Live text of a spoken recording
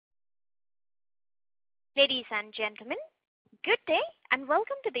Ladies and gentlemen, good day and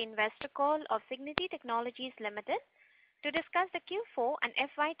welcome to the investor call of Cigniti Technologies Limited to discuss the Q4 and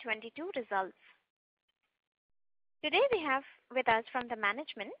FY22 results. Today we have with us from the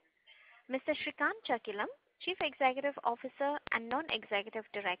management Mr. Shrikant Chakilam, Chief Executive Officer and Non-Executive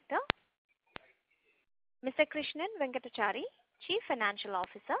Director, Mr. Krishnan Venkatachari, Chief Financial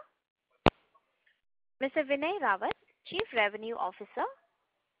Officer, Mr. Vinay Rawat, Chief Revenue Officer,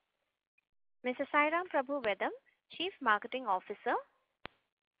 Mr. Sairam Prabhu Vedam, Chief Marketing Officer,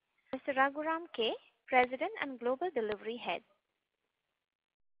 Mr. Raghuram K, President and Global Delivery Head.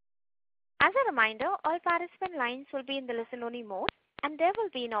 As a reminder, all participant lines will be in the listen-only mode, and there will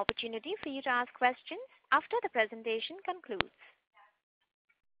be an opportunity for you to ask questions after the presentation concludes.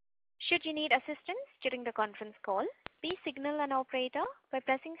 Should you need assistance during the conference call, please signal an operator by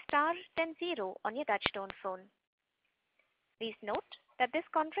pressing star then 0 on your touchtone phone. Please note that this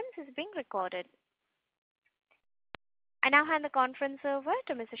conference is being recorded. I now hand the conference over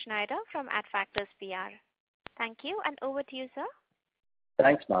to Mr. Schneider from Adfactors PR. Thank you, and over to you, sir.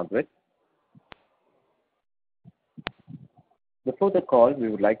 Thanks, Margaret. Before the call, we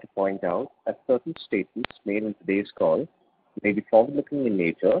would like to point out that certain statements made in today's call may be forward-looking in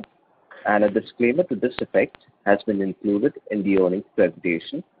nature, and a disclaimer to this effect has been included in the earnings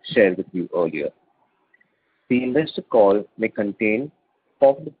presentation shared with you earlier. The investor call may contain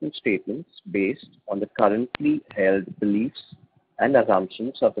forward-looking statements based on the currently held beliefs and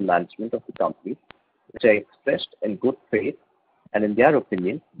assumptions of the management of the company, which are expressed in good faith and, in their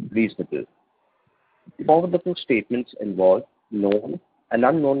opinion, reasonable. Forward-looking statements involve known and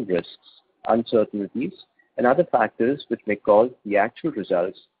unknown risks, uncertainties, and other factors which may cause the actual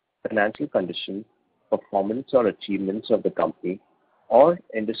results, financial condition, performance, or achievements of the company or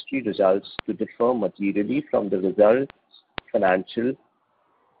industry results to differ materially from the results, financial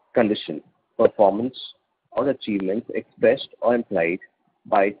condition, performance, or achievements expressed or implied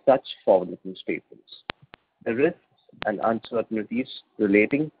by such forward-looking statements. The risks and uncertainties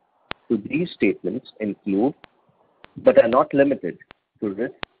relating to these statements include, but are not limited to,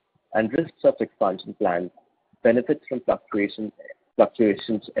 risks of expansion plans, benefits from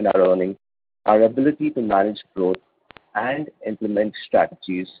fluctuations in our earnings, our ability to manage growth and implement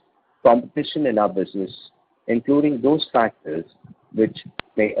strategies, competition in our business, including those factors which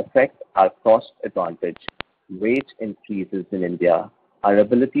may affect our cost advantage, wage increases in India, our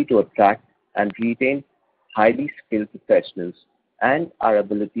ability to attract and retain highly skilled professionals, and our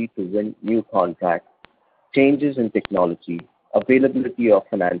ability to win new contracts, changes in technology, availability of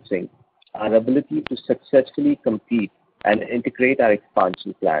financing, our ability to successfully compete and integrate our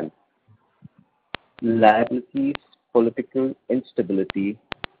expansion plans, liabilities, political instability,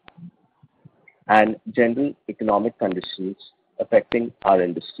 and general economic conditions affecting our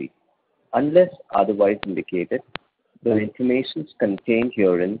industry. Unless otherwise indicated, the information contained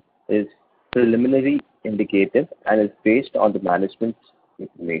herein is preliminary, indicative, and is based on the management's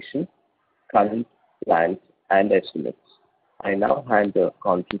information, current plans, and estimates. I now hand the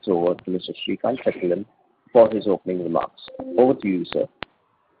conference over to Mr. Shrikant Chakilam for his opening remarks. Over to you, sir.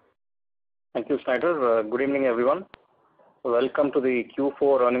 Thank you, Schneider. Good evening, everyone. Welcome to the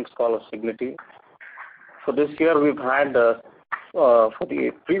Q4 earnings call of Cigniti. For this year, we've had for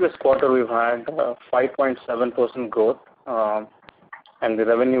the previous quarter, we've had 5.7% growth, and the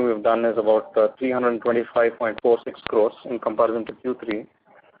revenue we've done is about 325.46 crores in comparison to Q3.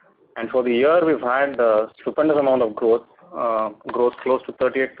 And for the year, we've had a stupendous amount of growth close to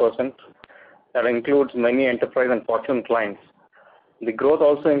 38%. That includes many enterprise and Fortune clients. The growth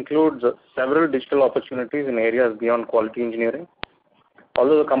also includes several digital opportunities in areas beyond quality engineering.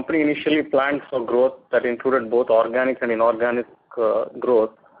 Although the company initially planned for growth that included both organic and inorganic growth,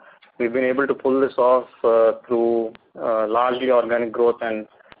 we've been able to pull this off through largely organic growth and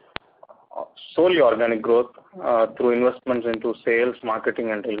solely organic growth through investments into sales, marketing,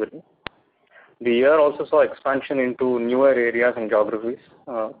 and delivery. The year also saw expansion into newer areas and geographies,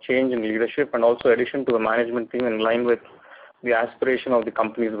 change in leadership, and also addition to the management team in line with the aspiration of the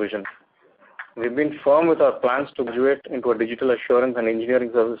company's vision. We've been firm with our plans to graduate into a digital assurance and engineering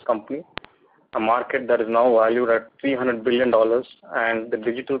service company, a market that is now valued at $300 billion, and the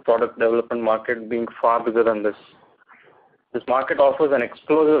digital product development market being far bigger than this. This market offers an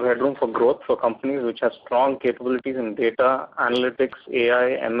explosive headroom for growth for companies which have strong capabilities in data, analytics,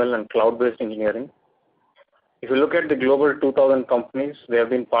 AI, ML, and cloud-based engineering. If you look at the global 2,000 companies, they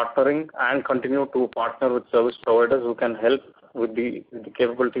have been partnering and continue to partner with service providers who can help with the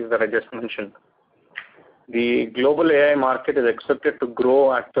capabilities that I just mentioned. The global AI market is expected to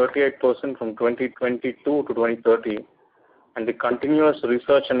grow at 38% from 2022 to 2030, and the continuous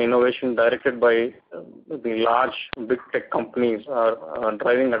research and innovation directed by the large big tech companies are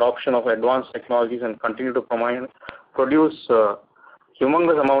driving adoption of advanced technologies and continue to produce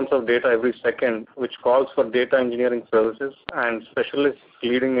humongous amounts of data every second, which calls for data engineering services and specialists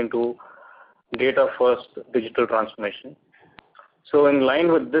leading into data-first digital transformation. So in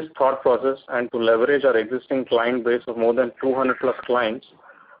line with this thought process and to leverage our existing client base of more than 200 plus clients,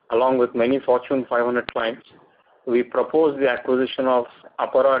 along with many Fortune 500 clients, we propose the acquisition of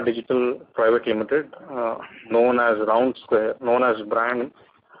Apara Digital Private Limited, known as Roundsquare, known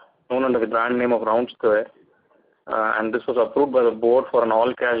under the brand name of Roundsquare, and this was approved by the board for an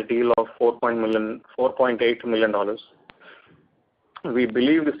all-cash deal of $4.8 million. We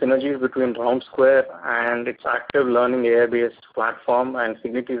believe the synergies between Roundsquare and its active learning AI-based platform and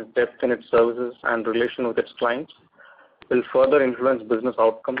Cigniti's depth in its services and relation with its clients will further influence business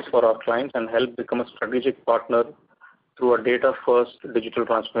outcomes for our clients and help become a strategic partner through a data-first digital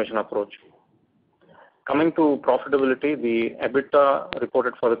transformation approach. Coming to profitability, the EBITDA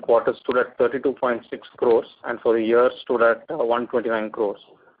reported for the quarter stood at 32.6 crores and for the year stood at 129 crores.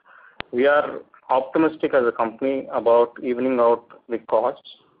 We are optimistic as a company about evening out the costs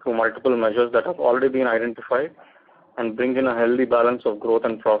through multiple measures that have already been identified and bring in a healthy balance of growth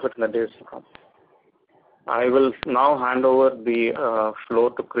and profit in the days to come. I will now hand over the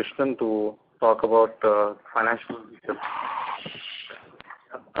floor to Krishnan to talk about financial details.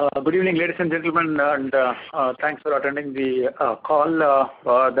 Good evening, ladies and gentlemen, and thanks for attending the call.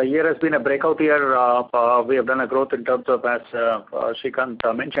 The year has been a breakout year. We have done a growth in terms of, as Srikanth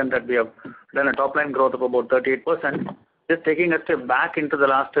mentioned, that we have done a top line growth of about 38%. Just taking a step back into the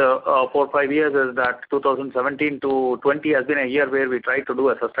last 4 or 5 years is that 2017 to 20 has been a year where we tried to do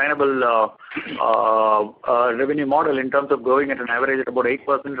a sustainable revenue model in terms of growing at an average at about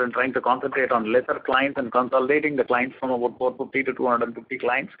 8% and trying to concentrate on lesser clients and consolidating the clients from about 450 to 250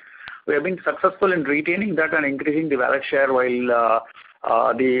 clients. We have been successful in retaining that and increasing the wallet share while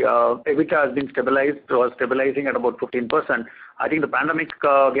the EBITDA has been stabilizing at about 15%. I think the pandemic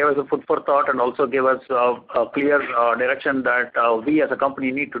gave us a food for thought and also gave us a clear direction that we as a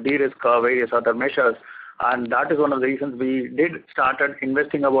company need to de-risk various other measures. And that is one of the reasons we started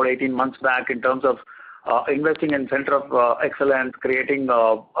investing about 18 months back in terms of investing in Center of Excellence, creating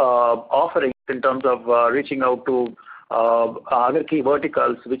offerings in terms of reaching out to other key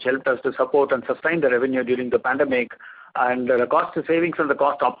verticals which helped us to support and sustain the revenue during the pandemic. And the cost savings and the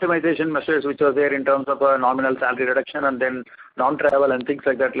cost optimization measures which were there in terms of a nominal salary reduction and then non-travel and things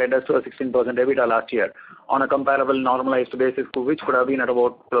like that led us to a 16% EBITDA last year on a comparable normalized basis, which could have been at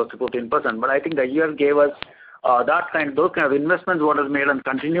about close to 14%. But I think the year gave us those kind of investments what was made and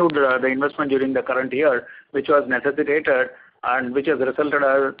continued the investment during the current year, which was necessitated and which has resulted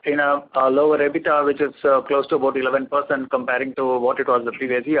in a lower EBITDA, which is close to about 11% comparing to what it was the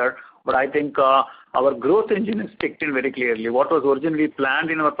previous year. But I think our growth engine is ticked in very clearly. What was originally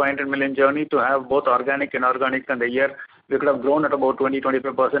planned in our 500 million journey to have both organic and inorganic, and the year we could have grown at about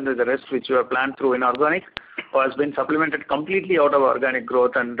 20-25%, with the rest which we have planned through inorganic has been supplemented completely out of organic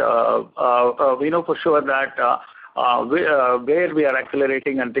growth. And we know for sure that where we are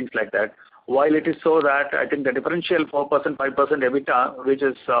accelerating and things like that. While it is so that I think the differential 4%, 5% EBITDA,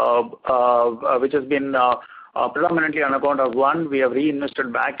 which has been predominantly on account of one, we have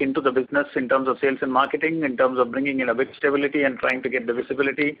reinvested back into the business in terms of sales and marketing, in terms of bringing in a bit stability and trying to get the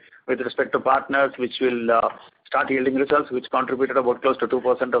visibility with respect to partners, which will start yielding results, which contributed about close to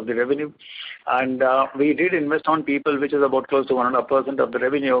 2% of the revenue. And we did invest on people, which is about close to 1.5% of the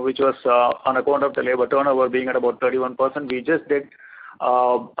revenue, which was on account of the labor turnover being at about 31%. We just did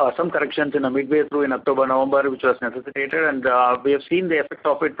some corrections in a midway through in October, November, which was necessitated, and we have seen the effect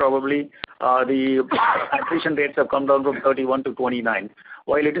of it. Probably the attrition rates have come down from 31 to 29.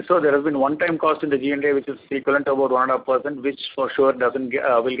 While it is so, there has been one-time cost in the G&A, which is equivalent to about 1.5%, which for sure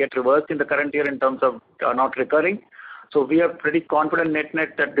will get reversed in the current year in terms of not recurring. So we are pretty confident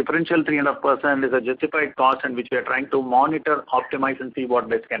net that differential 3.5% is a justified cost, and which we are trying to monitor, optimize, and see what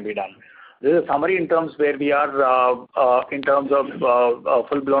best can be done. This is a summary in terms where we are in terms of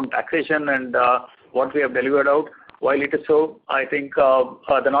full-blown taxation and what we have delivered out. While it is so, I think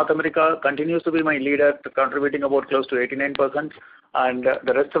the North America continues to be my leader, contributing about close to 89%, and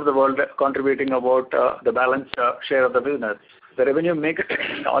the rest of the world contributing about the balanced share of the business. The revenue mix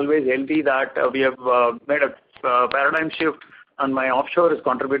always healthy that we have made a paradigm shift, and my offshore is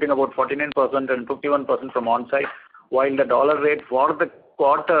contributing about 49% and 51% from on-site, while the dollar rate for the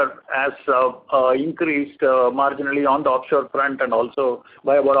quarter has increased marginally on the offshore front and also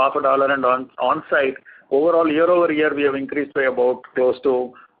by about $0.50 and on-site. Overall, year over year, we have increased by about close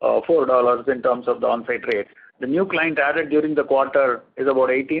to $4 in terms of the on-site rate. The new client added during the quarter is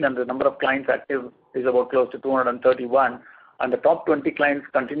about 18, and the number of clients active is about close to 231. And the top 20 clients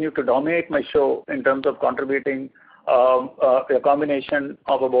continue to dominate my show in terms of contributing a combination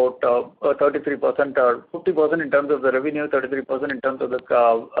of about 33% or 50% in terms of the revenue, 33% in terms of the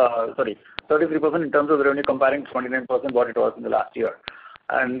 33% in terms of the revenue comparing to 29% what it was in the last year.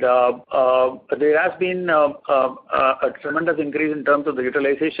 And there has been a tremendous increase in terms of the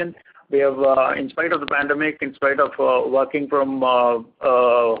utilization. We have, in spite of the pandemic, in spite of working from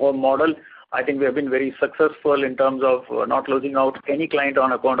home model, I think we have been very successful in terms of not losing out any client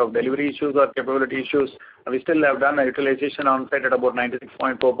on account of delivery issues or capability issues. We still have done a utilization on site at about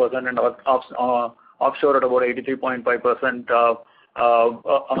 96.4% and offshore at about 83.5% on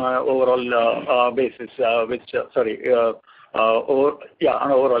an overall basis, on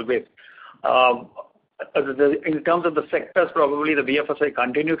an overall basis. In terms of the sectors, probably the BFSI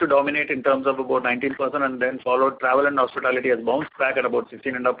continue to dominate in terms of about 19%, and then followed travel and hospitality has bounced back at about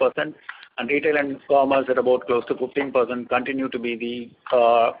 16.5%, and retail and commerce at about close to 15% continue to be the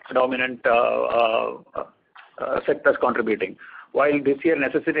dominant sectors contributing. While this year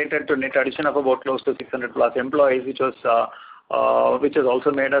necessitated to net addition of about close to 600 plus employees, which has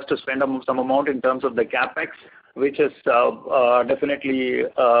also made us to spend some amount in terms of the capex, which has definitely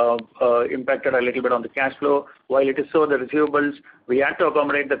impacted a little bit on the cash flow. While it is so, the receivables, we had to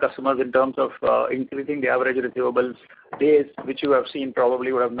accommodate the customers in terms of increasing the average receivables days, which you have seen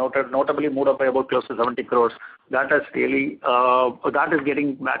probably would have notably moved up by about close to 70 crores. That has really, that is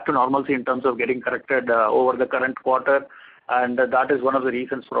getting back to normalcy in terms of getting corrected over the current quarter. And that is one of the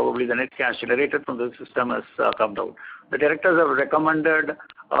reasons probably the net cash generated from the system has come down. The directors have recommended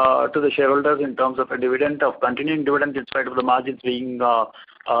to the shareholders in terms of a dividend of continuing dividend in spite of the margins being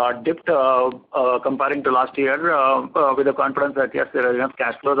dipped comparing to last year with the confidence that yes, there are enough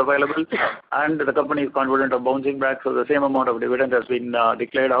cash flows available and the company is confident of bouncing back. So the same amount of dividend has been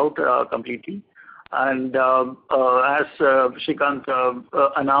declared out completely. And as Shrikant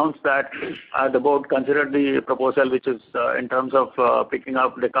announced that the board considered the proposal, which is in terms of picking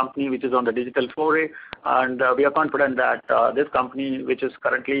up the company which is on the digital foray, and we are confident that this company, which is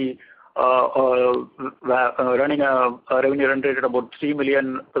currently running a revenue run rate at about 3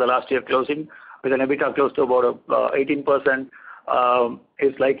 million for the last year closing, with an EBITDA close to about 18%,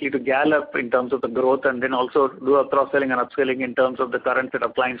 is likely to gallop in terms of the growth, and then also do a cross-selling and upselling in terms of the current set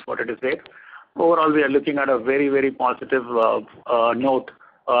of clients what it is there. Overall, we are looking at a very, very positive note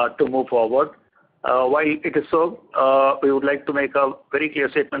to move forward. While it is so, we would like to make a very clear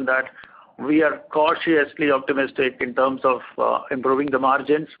statement that we are cautiously optimistic in terms of improving the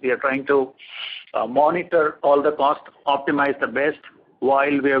margins. We are trying to monitor all the costs, optimize the best.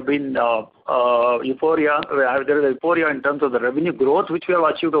 While we have been euphoria, there is euphoria in terms of the revenue growth, which we have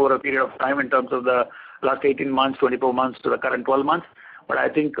achieved over a period of time in terms of the last 18 months, 24 months to the current 12 months. But I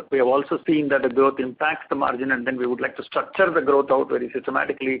think we have also seen that the growth impacts the margin, and then we would like to structure the growth out very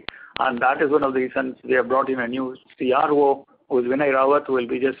systematically. And that is one of the reasons we have brought in a new CRO, who is Vinay Rawat, who will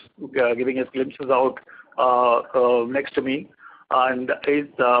be just giving us glimpses out next to me. And he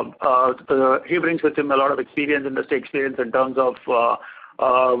brings with him a lot of experience, industry experience in terms of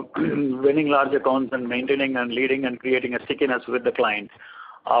winning large accounts and maintaining and leading and creating a stickiness with the client.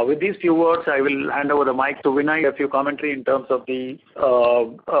 With these few words, I will hand over the mic to Vinay, a few commentary in terms of the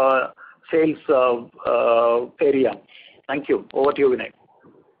sales area. Thank you. Over to you, Vinay.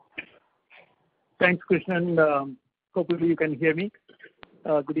 Thanks, Krishnan. Hopefully you can hear me.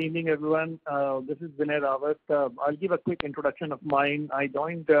 Good evening, everyone. This is Vinay Rawat. I'll give a quick introduction of mine. I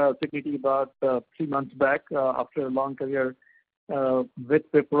joined Cigniti about 3 months back after a long career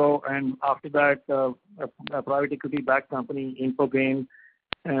with Wipro, and after that, a private equity-backed company, Infogain,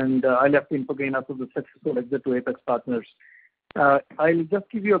 and I left Infogain after the successful exit to Apex Partners. I'll just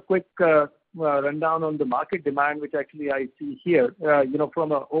give you a quick rundown on the market demand, which actually I see here.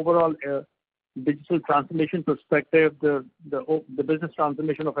 From an overall digital transformation perspective, the business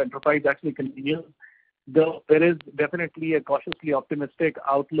transformation of enterprise actually continues. Though there is definitely a cautiously optimistic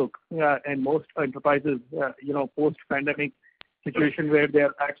outlook, and most enterprises, post-pandemic situation where they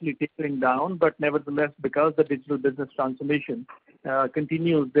are actually tapering down, but nevertheless, because the digital business transformation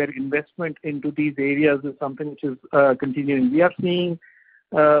continues, their investment into these areas is something which is continuing. We are seeing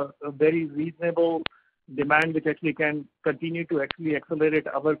a very reasonable demand which actually can continue to actually accelerate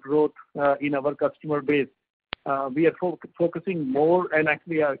our growth in our customer base. We are focusing more and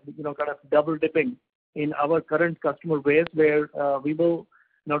actually kind of double dipping in our current customer base, where we will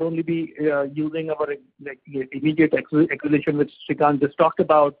not only be using our immediate acquisition, which Shrikant just talked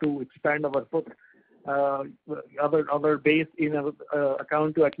about, to expand our our base in our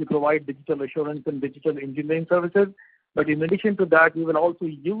account to actually provide digital assurance and digital engineering services. But in addition to that, we will also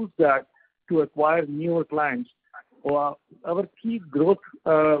use that to acquire newer clients. Our key growth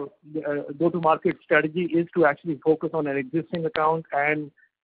go-to-market strategy is to actually focus on an existing account and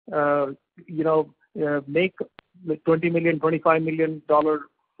make the $20 million, $25 million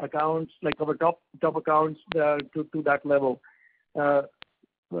accounts, like our top accounts, to that level.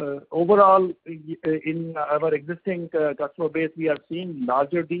 Overall, in our existing customer base, we are seeing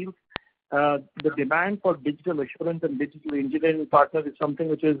larger deals. The demand for digital assurance and digital engineering partners is something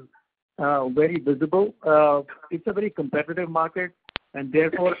which is very visible. It's a very competitive market, and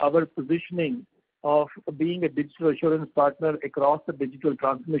therefore our positioning of being a digital assurance partner across the digital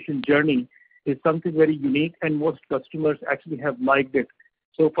transformation journey is something very unique, and most customers actually have liked it.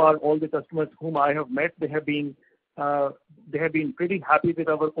 So far, all the customers whom I have met, they have been pretty happy with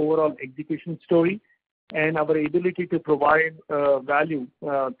our overall execution story and our ability to provide value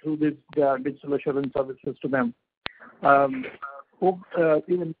through this digital assurance services to them. In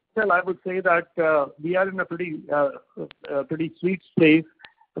detail, I would say that we are in a pretty sweet space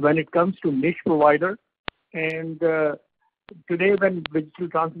when it comes to niche provider. And today, when digital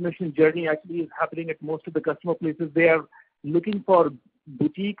transformation journey actually is happening at most of the customer places, they are looking for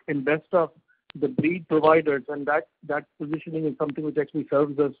boutique and best of the breed providers, and that positioning is something which actually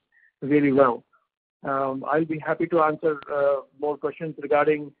serves us really well. I'll be happy to answer more questions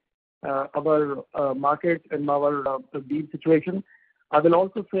regarding our market and our deal situation. I will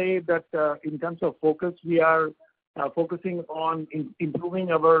also say that in terms of focus, we are focusing on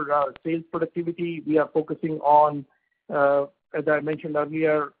improving our sales productivity. We are focusing on, as I mentioned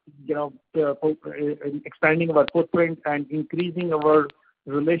earlier, expanding our footprint and increasing our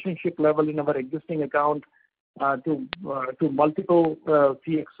relationship level in our existing account to multiple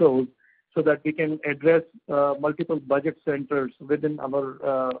CXOs, so that we can address multiple budget centers within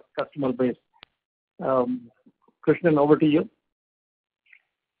our customer base. Krishnan, over to you.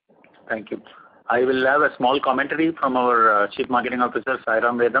 Thank you. I will have a small commentary from our Chief Marketing Officer,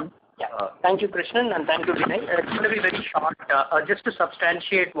 Sairam Vedam. Yeah. Thank you, Krishnan, and thank you, Vinay. It's going to be very short. Just to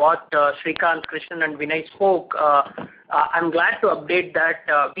substantiate what Srikanth, Krishnan, and Vinay spoke, I'm glad to update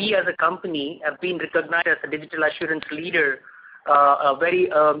that we as a company have been recognized as a digital assurance leader a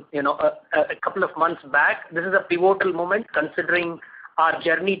couple of months back. This is a pivotal moment considering our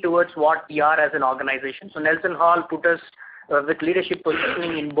journey towards what we are as an organization. So Nelson Hall put us with leadership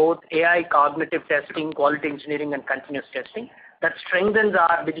positioning in both AI cognitive testing, quality engineering, and continuous testing. That strengthens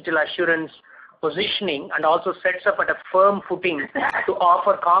our digital assurance positioning and also sets up at a firm footing to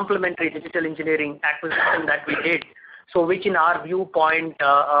offer complementary digital engineering acquisition that we did. So which in our viewpoint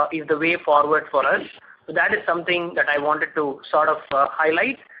is the way forward for us. So that is something that I wanted to sort of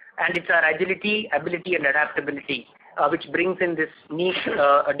highlight, and it's our agility, ability, and adaptability, which brings in this niche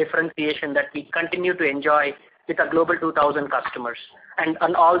differentiation that we continue to enjoy with our Global 2000 customers.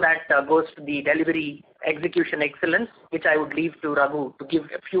 And all that goes to the delivery execution excellence, which I would leave to Raghu to give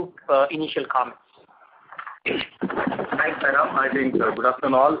a few initial comments. Thanks, Sairam. I think good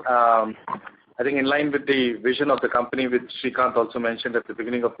afternoon all. I think in line with the vision of the company, which Srikanth also mentioned at the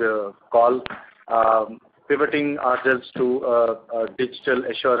beginning of the call, pivoting ourselves to a digital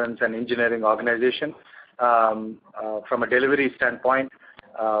assurance and engineering organization. From a delivery standpoint,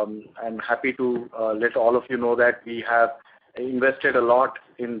 I'm happy to let all of you know that we have invested a lot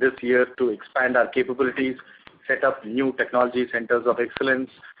in this year to expand our capabilities, set up new technology centers of excellence,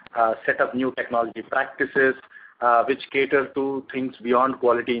 set up new technology practices, which cater to things beyond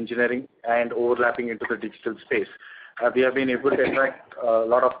quality engineering and overlapping into the digital space. We have been able to attract a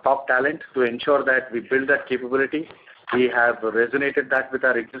lot of top talent to ensure that we build that capability. We have resonated that with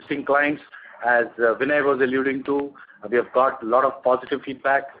our existing clients. As Vinay was alluding to, we have got a lot of positive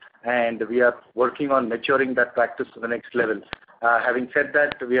feedback, and we are working on maturing that practice to the next level. Having said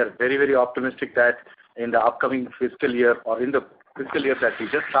that, we are very, very optimistic that in the upcoming fiscal year, or in the fiscal year that we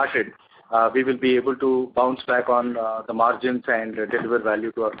just started, we will be able to bounce back on the margins and deliver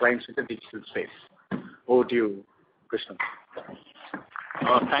value to our clients in the digital space. Over to you, Krishnan.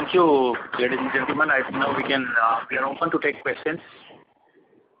 Thank you, ladies and gentlemen. I think now we are open to take questions.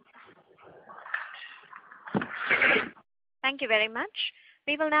 Thank you very much.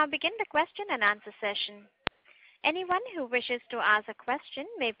 We will now begin the question and answer session. Anyone who wishes to ask a question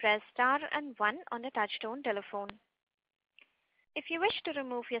may press star and 1 on the touchtone telephone. If you wish to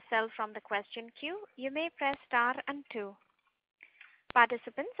remove yourself from the question queue, you may press star and 2.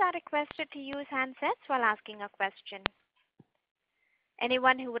 Participants are requested to use handsets while asking a question.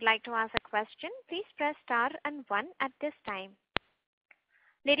 Anyone who would like to ask a question, please press star and 1 at this time.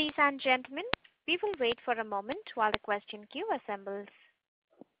 Ladies and gentlemen, We will wait for a moment while the question queue assembles.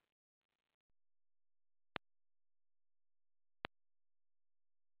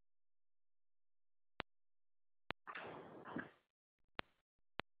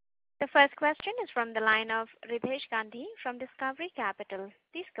 The first question is from the line of Ritesh Gandhi from Discovery Capital.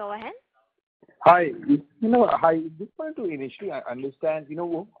 Please go ahead. Hi. Just wanted to initially understand,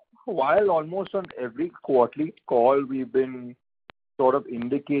 while almost on every quarterly call we've been sort of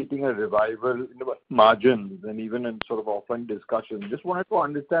indicating a revival in the margins and even in sort of often discussions. Just wanted to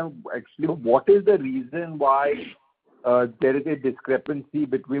understand actually what is the reason why there is a discrepancy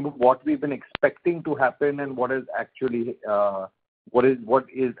between what we've been expecting to happen and what is actually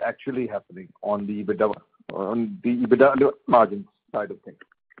happening on the EBITDA margin side of things.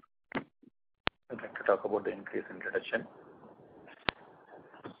 I'd like to talk about the increase in reduction.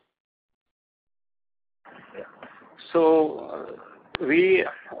 Yeah. So we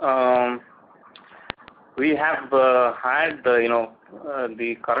have had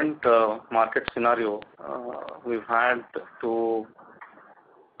the current market scenario. We've had to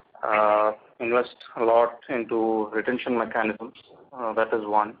invest a lot into retention mechanisms. That is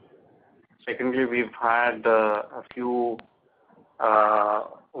one. Secondly, we've had a few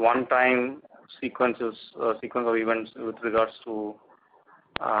one-time sequence of events with regards to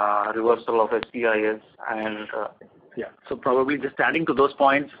reversal of SPIS and So probably just adding to those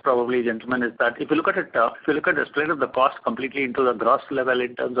points, probably, gentlemen, is that if you look at it, if you look at the split of the cost completely into the gross level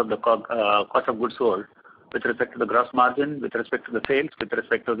in terms of the cost of goods sold, with respect to the gross margin, with respect to the sales, with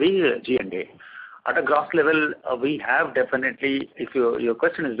respect to the G&A. At a gross level, we have definitely, if your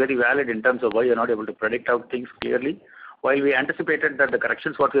question is very valid in terms of why you're not able to predict out things clearly, while we anticipated that the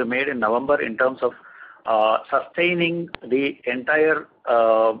corrections what we made in November in terms of sustaining the entire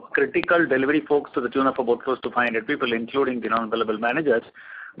critical delivery folks to the tune of about close to 500 people, including the non-billable managers,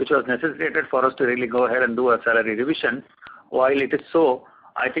 which was necessitated for us to really go ahead and do a salary revision. While it is so,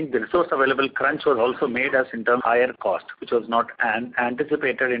 I think the resource available crunch was also made us in terms of higher cost, which was not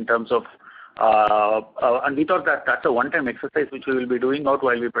anticipated in terms of, and we thought that that's a one-time exercise which we will be doing out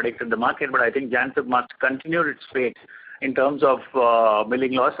while we predicted the market, but I think Jan-Feb must continue its fate in terms of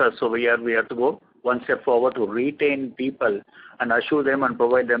milling losses. So we have to go one step forward to retain people and assure them and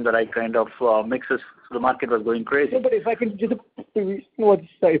provide them the right kind of mixes. So the market was going crazy. But if I can just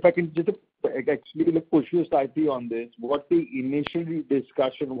actually push you slightly on this, what the initial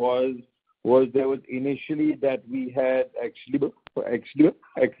discussion was there was initially that we had actually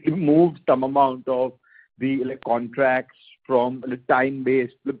moved some amount of the contracts from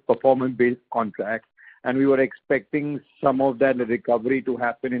time-based to performance-based contracts, and we were expecting some of that recovery to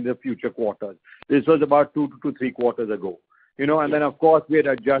happen in the future quarters. This was about 2 to 3 quarters ago. And then of course we had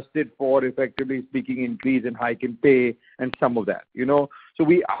adjusted for, effectively speaking, increase in hike in pay and some of that. So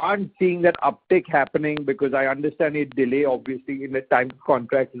we aren't seeing that uptick happening because I understand a delay obviously in the time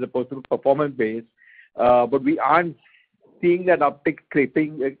contract as opposed to performance based, but we aren't seeing that uptick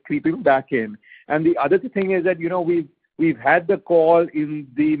creeping back in. And the other thing is that we've had the call in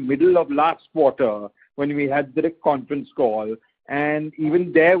the middle of last quarter when we had the conference call, and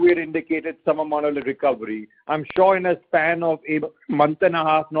even there we had indicated some amount of recovery. I'm sure in a span of a month and a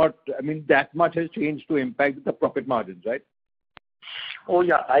half, that much has changed to impact the profit margins, right? Oh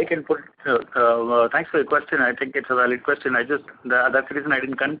yeah, I can put. Thanks for your question. I think it's a valid question. That's the reason I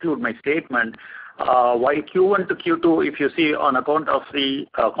didn't conclude my statement. While Q1 to Q2, if you see on account of the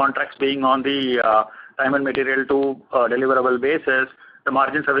contracts being on the time and material to deliverable basis, the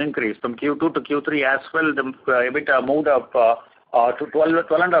margins have increased. From Q2 to Q3 as well, the EBITDA moved up to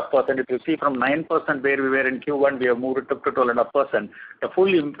 12.5%. If you see from 9% where we were in Q1, we have moved it up to 12.5%. The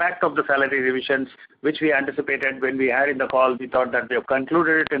full impact of the salary revisions, which we anticipated when we had in the call, we thought that we have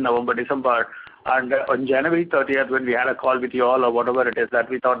concluded it in November, December, and on January 30th when we had a call with you all or whatever it is that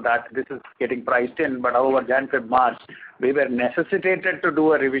we thought that this is getting priced in, but however Jan, Feb, March, we were necessitated to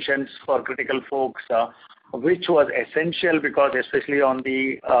do a revisions for critical folks, which was essential because especially on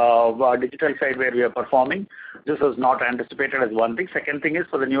the digital side where we are performing, this was not anticipated as one thing. Second thing is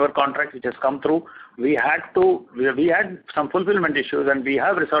for the newer contracts which has come through, we had some fulfillment issues and we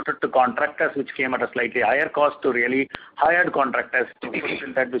have resorted to contractors which came at a slightly higher cost to really hired contractors to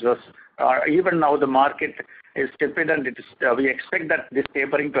fulfill that, which was even now the market is tepid and it is, we expect that this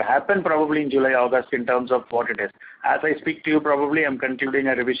tapering to happen probably in July, August in terms of what it is. As I speak to you, probably I'm concluding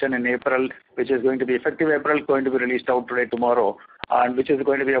a revision in April, which is going to be effective April, going to be released out today, tomorrow, and which is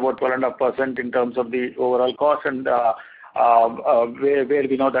going to be about 12.5% in terms of the overall cost and where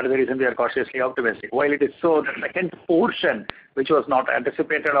we know that is the reason we are cautiously optimistic. While it is so, the second portion, which was not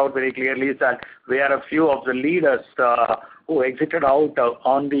anticipated out very clearly, is that we are a few of the leaders who exited out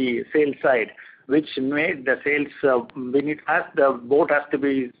on the sales side. which made the sales, as the boat has to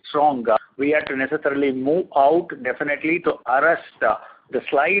be strong, we had to necessarily move out definitely to arrest the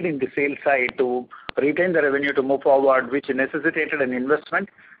slide in the sales side to retain the revenue to move forward, which necessitated an investment.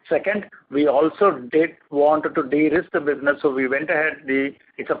 Second, we also did want to de-risk the business, so we went ahead.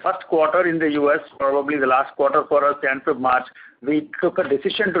 It's a first quarter in the US, probably the last quarter for us, Jan, Feb, March. We took a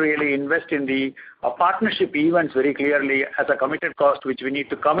decision to really invest in the partnership events very clearly as a committed cost, which we need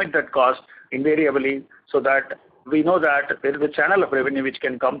to commit that cost invariably so that we know that there is a channel of revenue which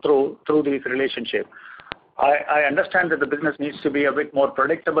can come through this relationship. I understand that the business needs to be a bit more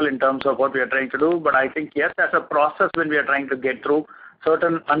predictable in terms of what we are trying to do, but I think, yes, as a process when we are trying to get through,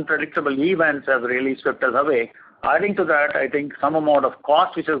 certain unpredictable events have really swept us away. Adding to that, I think some amount of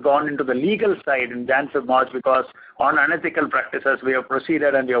cost which has gone into the legal side in Jan, Feb, March, because on unethical practices we have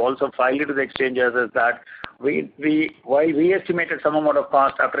proceeded and we have also filed it to the exchanges, is that while we estimated some amount of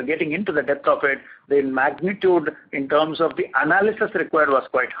cost, after getting into the depth of it, the magnitude in terms of the analysis required was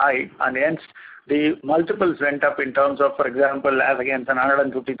quite high, and hence the multiples went up in terms of, for example, as against an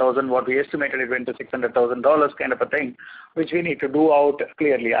 150,000, what we estimated, it went to $600,000 kind of a thing, which we need to do out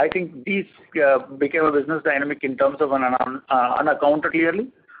clearly. I think these became a business dynamic in terms of an unaccounted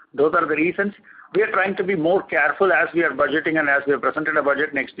clearly. Those are the reasons. We are trying to be more careful as we are budgeting, and as we have presented a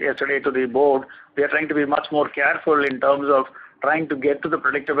budget yesterday to the board. We are trying to be much more careful in terms of trying to get to the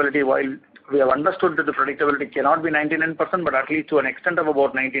predictability. While we have understood that the predictability cannot be 99%, but at least to an extent of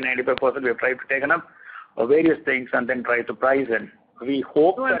about 90-95%, we have tried to take up various things and then try to price in. We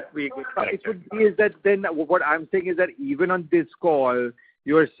hope that we get it would be is that then what I'm saying is that even on this call,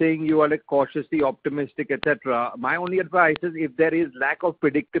 you are saying you are like cautiously optimistic, etc. My only advice is if there is lack of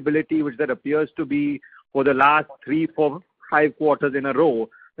predictability, which there appears to be for the last 3, 4, 5 quarters in a row,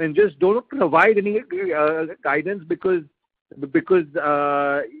 then just don't provide any guidance because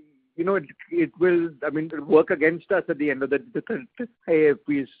you know it will work against us at the end of the day if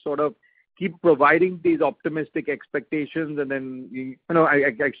we sort of keep providing these optimistic expectations and then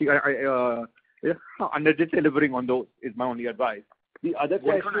under delivering on those is my only advice. The other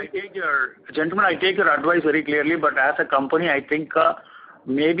question, gentlemen, I take your advice very clearly, but as a company, I think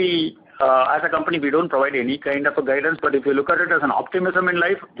maybe as a company we don't provide any kind of a guidance. But if you look at it as an optimism in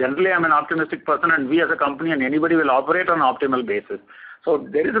life, generally I'm an optimistic person, and we as a company and anybody will operate on an optimal basis. So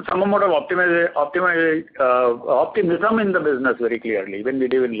there is some amount of optimism in the business very clearly when we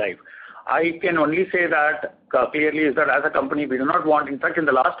do in life. I can only say that clearly is that as a company we do not want. In fact, in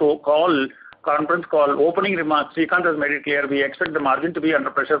the last conference call, opening remarks, Srikanth has made it clear we expect the margin to be under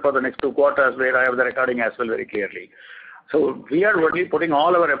pressure for the next 2 quarters, where I have the recording as well very clearly. So we are really putting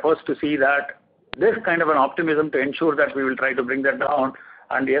all our efforts to see that this kind of an optimism to ensure that we will try to bring that down.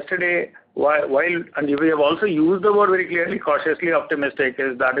 And yesterday, while we have also used the word very clearly, cautiously optimistic,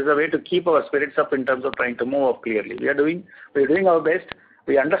 is that is a way to keep our spirits up in terms of trying to move up clearly. We are doing our best.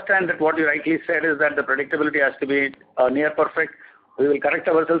 We understand that what you rightly said is that the predictability has to be near perfect. We will correct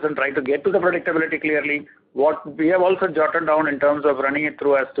ourselves and try to get to the predictability clearly. What we have also jotted down in terms of running it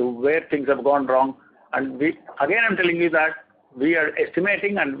through as to where things have gone wrong. And I'm telling you that we are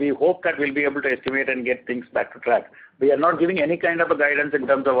estimating, and we hope that we'll be able to estimate and get things back to track. We are not giving any kind of a guidance in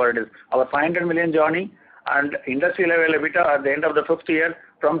terms of what it is. Our 500 million journey and industry level EBITDA at the end of the 5th year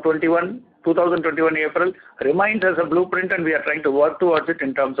from 2021 April remains as a blueprint, and we are trying to work towards it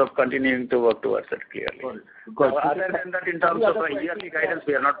in terms of continuing to work towards it clearly. Other than that, in terms of a yearly guidance,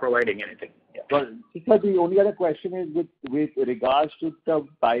 we are not providing anything. Yeah. Well, the only other question is with regards to the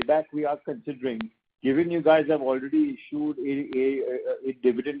buyback we are considering. Given you guys have already issued a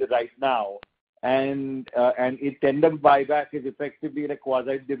dividend right now, and a tender buyback is effectively a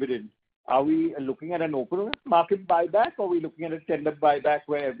quasi-dividend, are we looking at an open market buyback, or are we looking at a tender buyback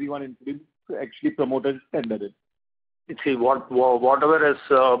where everyone, including actually promoters, tendered it? See, whatever is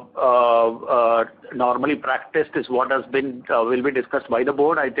normally practiced is what has been will be discussed by the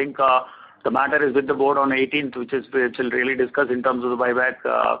board. I think the matter is with the board on 18th, which will really discuss in terms of the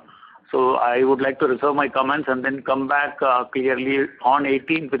buyback. So I would like to reserve my comments and then come back clearly on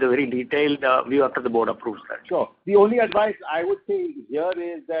 18th with a very detailed view after the board approves that. Sure. The only advice I would say here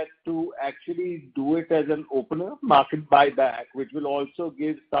is that to actually do it as an open market buyback, which will also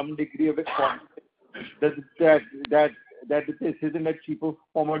give some degree of a confidence that this isn't a cheaper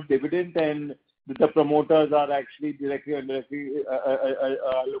form of dividend, and the promoters are actually directly or indirectly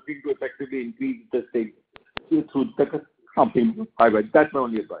looking to effectively increase the stake through the company. That's my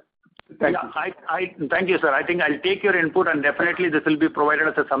only advice. Thank you. Thank you, sir. I think I'll take your input, and definitely this will be provided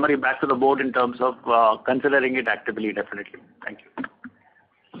as a summary back to the board in terms of considering it actively, definitely. Thank you.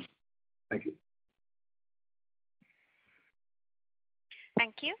 Thank you.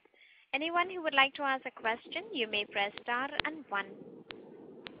 Thank you. Anyone who would like to ask a question, you may press star and 1.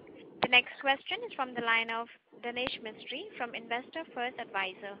 The next question is from the line of Dinesh Mistry from Investor First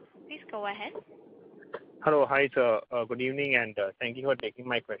Advisor. Please go ahead. Hello. Hi, sir. Good evening, and thank you for taking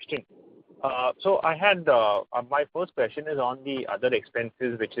my question. So I had my first question is on the other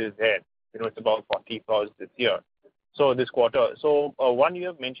expenses, which is there. It's about 40 crores this year. So this quarter. So one, you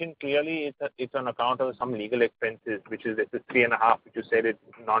have mentioned clearly it's on account of some legal expenses, which is 3.5, which you said it's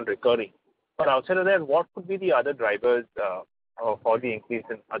non-recurring. But outside of that, what could be the other drivers for the increase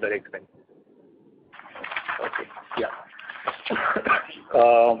in other expenses? Okay. Yeah.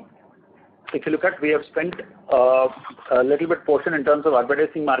 If you look at, we have spent a little bit portion in terms of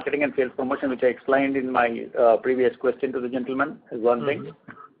advertising, marketing, and sales promotion, which I explained in my previous question to the gentleman, is one thing.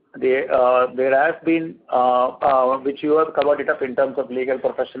 There has been, which you have covered it up in terms of legal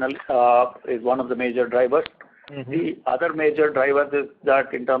professional, is one of the major drivers. The other major driver is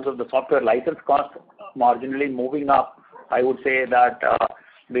that in terms of the software license cost marginally moving up, I would say that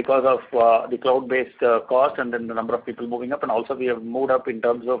because of the cloud-based cost and then the number of people moving up, and also we have moved up in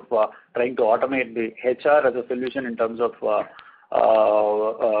terms of trying to automate the HR as a solution in terms of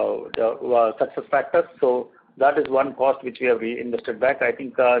the success factors. So that is one cost which we have reinvested back. I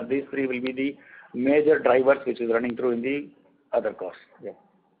think these three will be the major drivers which is running through in the other costs. Yeah.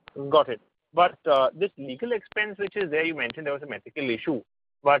 Got it. But this legal expense which is there, you mentioned there was a ethical issue.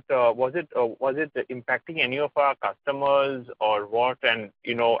 But was it impacting any of our customers or what? And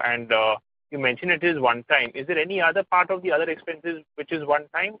you mentioned it is one time. Is there any other part of the other expenses which is one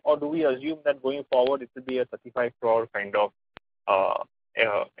time, or do we assume that going forward it will be a 35 crore kind of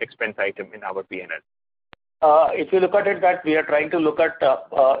expense item in our P&L? If you look at it, that we are trying to look at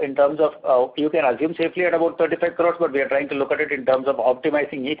in terms of, you can assume safely at about 35 crores, but we are trying to look at it in terms of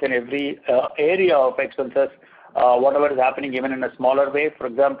optimizing each and every area of expenses, whatever is happening even in a smaller way. For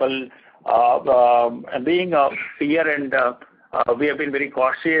example, being a peer and we have been very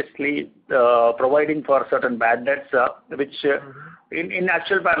cautiously providing for certain bad debts, which in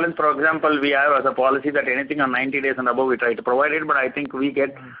actual parlance, for example, we have as a policy that anything on 90 days and above we try to provide it, but I think we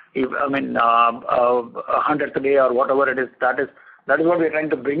get, 100th day or whatever it is, that is what we are trying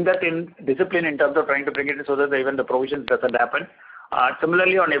to bring that in discipline in terms of trying to bring it so that even the provisions doesn't happen.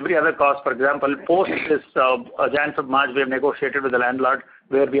 Similarly, on every other cost, for example, post this Jan of March, we have negotiated with the landlord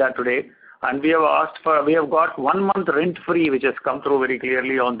where we are today, and we have got 1 month rent free, which has come through very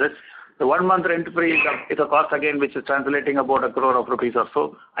clearly on this. The 1 month rent free is a cost again, which is translating about 1 crore of rupees or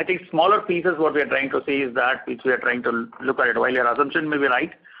so. I think smaller pieces, what we are trying to see is that which we are trying to look at it. While your assumption may be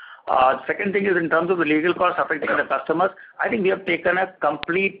right. Second thing is in terms of the legal costs affecting the customers, I think we have taken a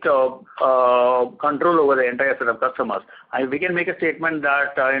complete control over the entire set of customers. We can make a statement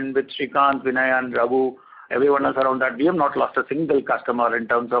that in which Srikanth, Vinay and Raghu, everyone else around that, we have not lost a single customer in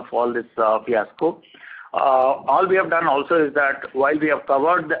terms of all this fiasco. All we have done also is that while we have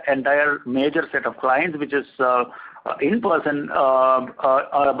covered the entire major set of clients, which is in person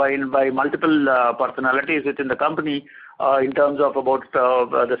by multiple personalities within the company, in terms of about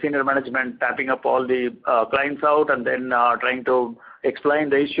the senior management tapping up all the clients out and then trying to explain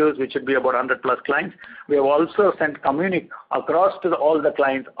the issues, which should be about 100 plus clients. We have also sent communique across to all the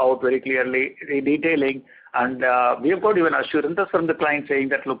clients out very clearly, detailing, and we have got even assurances from the client saying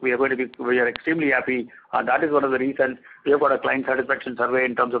that, look, we are extremely happy, and that is one of the reasons we have got a client satisfaction survey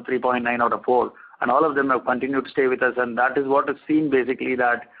in terms of 3.9 out of 4, and all of them have continued to stay with us, and that is what is seen basically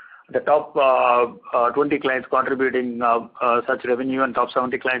that the top 20 clients contributing such revenue and top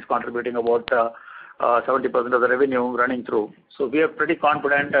 70 clients contributing about 70% of the revenue running through. So we are pretty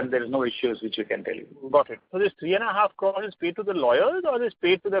confident and there is no issues which we can tell you. Got it. So this 3.5 crores is paid to the lawyers or is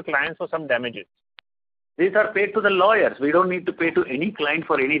paid to the clients for some damages? These are paid to the lawyers. We don't need to pay to any client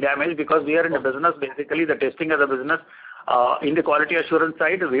for any damage because we are in the business, basically the testing of the business. In the quality assurance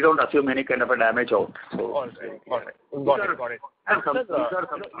side, we don't assume any kind of a damage out. So, all right. Got it. These are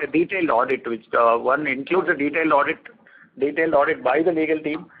a detailed audit, which one includes a detailed audit by the legal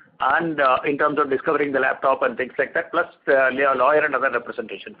team, and in terms of discovering the laptop and things like that, plus lawyer and other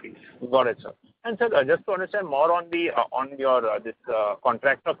representation fees. Got it, sir. And sir, just to understand more on your this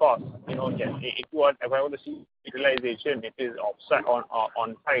contractor cost, if I want to see utilization, it is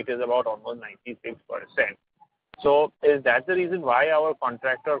on site is about almost 96%. So is that the reason why our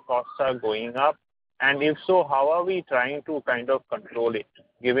contractor costs are going up? And if so, how are we trying to kind of control it,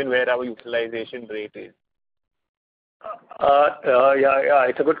 given where our utilization rate is? Yeah,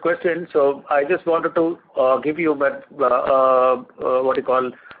 it's a good question. So I just wanted to give you,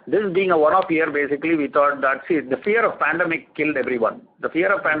 this being a one-off year, basically we thought that, the fear of pandemic killed everyone. The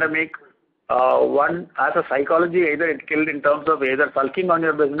fear of pandemic, one, as a psychology, either it killed in terms of either sulking on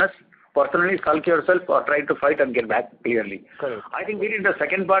your business personally sulk yourself or try to fight and get back clearly. Correct. I think we did the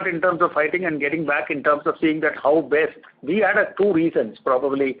second part in terms of fighting and getting back in terms of seeing that how best. We had two reasons,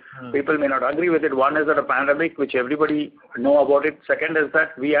 probably people may not agree with it. One is that a pandemic, which everybody know about it. Second is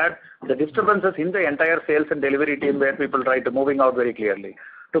that we had the disturbances in the entire sales and delivery team where people tried to moving out very clearly.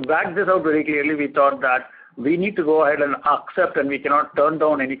 To back this out very clearly, we thought that we need to go ahead and accept, and we cannot turn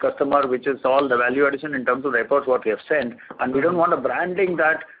down any customer, which is all the value addition in terms of the efforts what we have sent. And we don't want a branding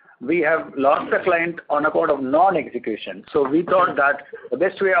that we have lost the client on account of non-execution. So we thought that the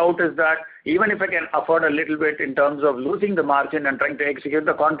best way out is that even if I can afford a little bit in terms of losing the margin and trying to execute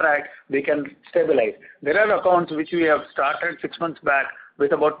the contract, we can stabilize. There are accounts which we have started 6 months back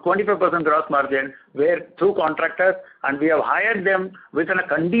with about 25% gross margin, where through contractors, and we have hired them within a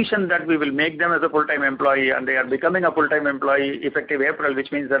condition that we will make them as a full-time employee, and they are becoming a full-time employee effective April,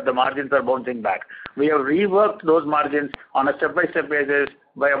 which means that the margins are bouncing back. We have reworked those margins on a step-by-step basis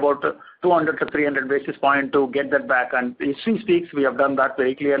by about 200 to 300 basis point to get that back, and history speaks, we have done that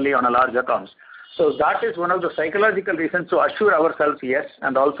very clearly on a large accounts. So that is one of the psychological reasons to assure ourselves, yes,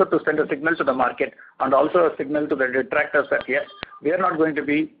 and also to send a signal to the market and also a signal to the detractors that, yes, we are not going to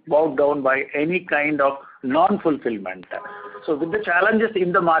be bowed down by any kind of non-fulfillment. So with the challenges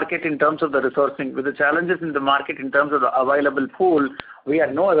in the market in terms of the resourcing, with the challenges in the market in terms of the available pool, we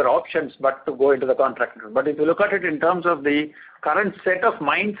had no other options but to go into the contractor. But if you look at it in terms of the current set of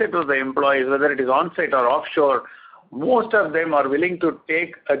mindset of the employees, whether it is on-site or offshore, most of them are willing to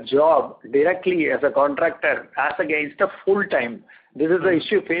take a job directly as a contractor as against a full-time. This is the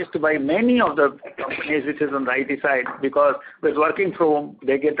issue faced by many of the companies which is on the IT side, because with working from home,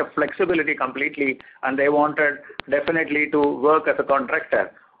 they get the flexibility completely and they wanted definitely to work as a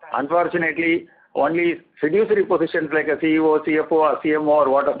contractor. Unfortunately, only fiduciary positions like a CEO, CFO or CMO or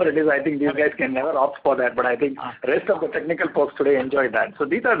whatever it is, I think these guys can never opt for that, but I think rest of the technical folks today enjoy that. So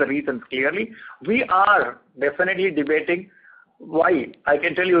these are the reasons clearly. We are definitely debating why. I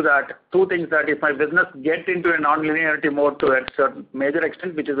can tell you that two things, that if my business gets into a non-linearity mode to a certain major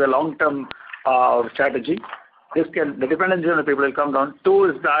extent, which is a long-term strategy, the dependency on the people will come down. Two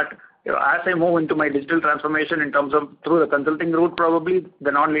is that as I move into my digital transformation in terms of through the consulting route, probably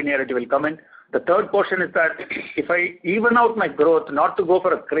the non-linearity will come in. The third portion is that if I even out my growth, not to go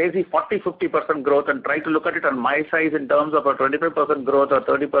for a crazy 40-50% growth and try to look at it on my size in terms of a 25% growth or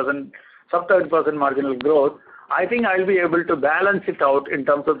 30%, sub-30% marginal growth, I think I'll be able to balance it out in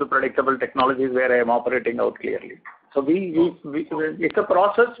terms of the predictable technologies where I am operating out clearly. So it's a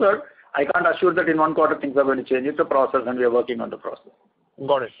process where I can't assure that in one quarter things are going to change. It's a process and we are working on the process.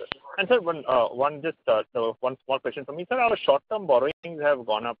 Got it, sir. And sir, one small question for me. Sir, our short-term borrowings have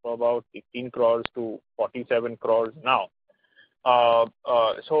gone up from about 16 crores to 47 crores now.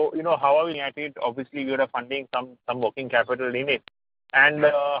 So, how are we at it? Obviously, we are funding some working capital in it. And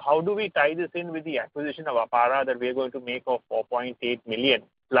how do we tie this in with the acquisition of Apara that we are going to make of 4.8 million,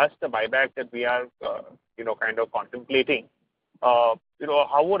 plus the buyback that we are, kind of contemplating? How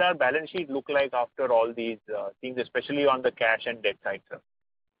would our balance sheet look like after all these things, especially on the cash and debt side, sir?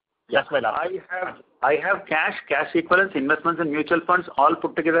 Yes, well, I have cash equivalents, investments in mutual funds, all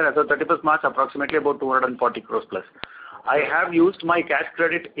put together as of 31st March, approximately about 240 crores plus. I have used my cash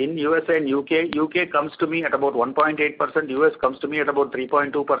credit in USA and UK. UK comes to me at about 1.8%, US comes to me at about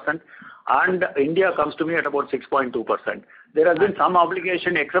 3.2%, and India comes to me at about 6.2%. There has been some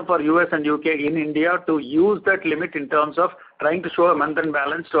obligation except for US and UK in India to use that limit in terms of trying to show a month-end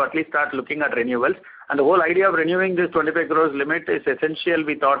balance to at least start looking at renewals. And the whole idea of renewing this 25 crores limit is essential.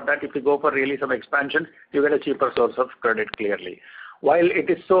 We thought that if you go for really some expansion, you get a cheaper source of credit clearly. While it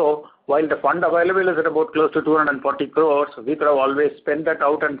is so, while the fund available is at about close to 240 crores, we could have always spent that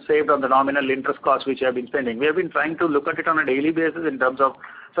out and saved on the nominal interest costs which we have been spending. We have been trying to look at it on a daily basis in terms of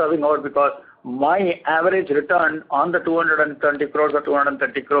serving out, because my average return on the 220 crores or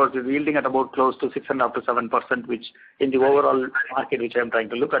 230 crores is yielding at about close to 6.5 to 7%, which in the overall market which I am trying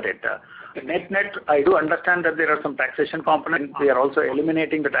to look at it. Net, I do understand that there are some taxation components. We are also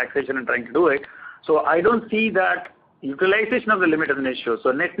eliminating the taxation and trying to do it. So I don't see that utilization of the limit as an issue.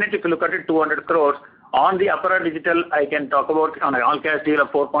 So net, if you look at it, 200 crores. On the Apara Digital, I can talk about on an all-cash deal of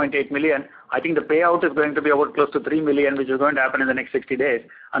 4.8 million. I think the payout is going to be about close to 3 million, which is going to happen in the next 60 days.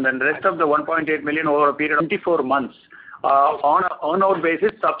 And then the rest of the 1.8 million over a period of 24 months. On an earn-out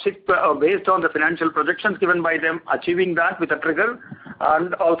basis, based on the financial projections given by them, achieving that with a trigger,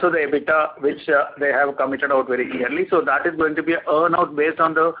 and also the EBITDA, which they have committed out very clearly. So that is going to be an earn-out based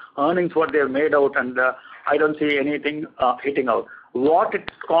on the earnings what they have made out, and I don't see anything hitting out. What it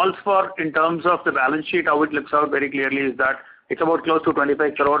calls for in terms of the balance sheet, how it looks out very clearly is that It's about close to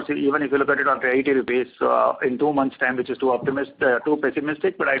 25 crores, even if you look at it on 80 rupees in 2 months' time, which is too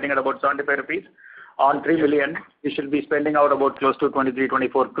pessimistic, but I think at about 75 rupees on 3 million, we should be spending out about close to 23,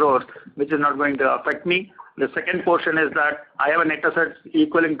 24 crores, which is not going to affect me. The second portion is that I have a net assets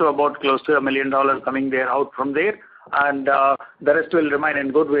equaling to about close to $1 million coming there out from there, and the rest will remain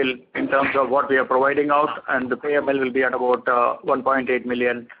in goodwill in terms of what we are providing out, and the payable will be at about 1.8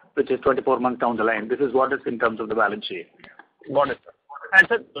 million, which is 24 months down the line. This is what is in terms of the balance sheet. Got it, sir. And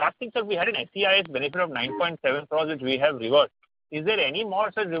sir, last thing, sir, we had an SEIS benefit of 9.7 crores, which we have reversed. Is there any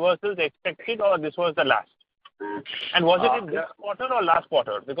more such reversals expected, or this was the last? And was it in this quarter or last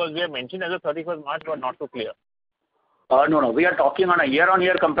quarter? Because we have mentioned as of 31st March, but not so clear. No. We are talking on a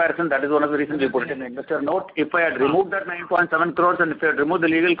year-on-year comparison. That is one of the reasons we put it in the investor note. If I had removed that 9.7 crores and if I had removed the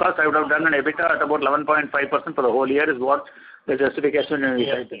legal cost, I would have done an EBITDA at about 11.5% for the whole year is what the justification we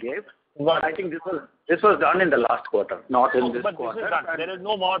gave. But I think this was done in the last quarter, not in this quarter. This is done. There is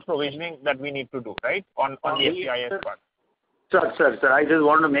no more provisioning that we need to do, right, on the SEIS part. Sir, I just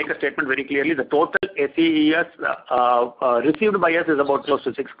want to make a statement very clearly. The total SEIS received by us is about close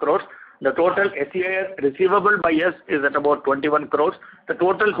to 6 crores. The total SEIS receivable by us is at about 21 crores. The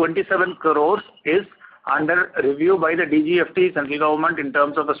total 27 crores is under review by the DGFT central government in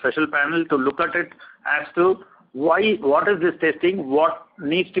terms of a special panel to look at it as to what is this testing, what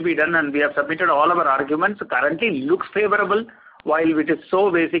needs to be done, and we have submitted all of our arguments. Currently looks favorable. While it is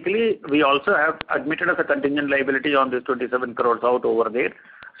so, basically, we also have admitted as a contingent liability on this 27 crores out over there,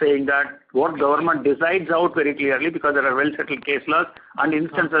 saying that what government decides out very clearly, because there are well-settled case laws and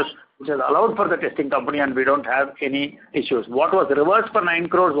instances which has allowed for the testing company, and we don't have any issues. What was reversed for 9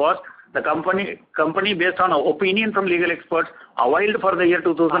 crores was the company based on an opinion from legal experts availed for the year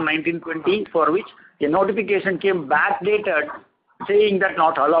 2019-20, for which a notification came backdated saying that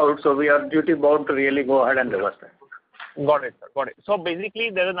not allowed. So we are duty bound to really go ahead and reverse that. Got it, sir. Got it. So basically,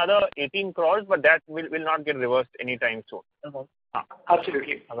 there's another 18 crores, but that will not get reversed anytime soon.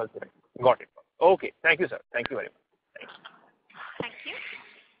 Absolutely. Got it. Okay. Thank you, sir. Thank you very much. Thanks. Thank you.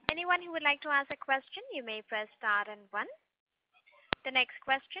 Anyone who would like to ask a question, you may press star and 1. The next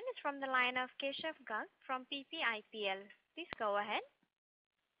question is from the line of Keshav Garg from PPIPL. Please go ahead.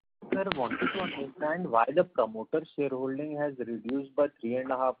 Sir, I wanted to understand why the promoter shareholding has reduced by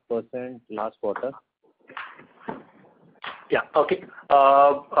 3.5% last quarter. Yeah, okay.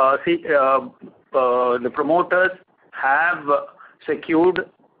 The promoters have secured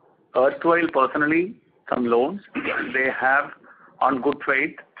erstwhile personally some loans. They have, on good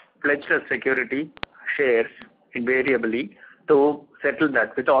faith, pledged as security shares invariably to settle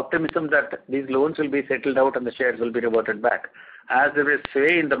that with optimism that these loans will be settled out and the shares will be reverted back. As there is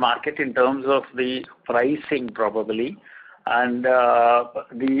sway in the market in terms of the pricing probably, and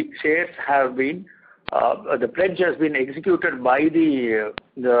the shares have been the pledge has been executed by the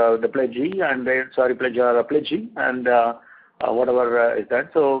pledgee and pledgee and whatever is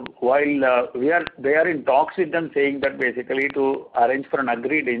that. So while they are in talks with them, saying that basically to arrange for an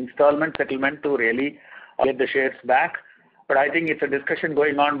agreed installment settlement to really get the shares back. But I think it's a discussion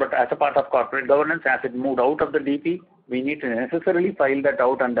going on. But as a part of corporate governance, as it moved out of the DP, we need to necessarily file that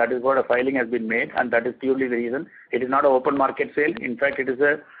out, and that is what a filing has been made, and that is purely the reason. It is not an open market sale. In fact, it is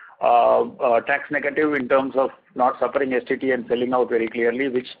a tax negative in terms of not suffering STT and selling out very clearly,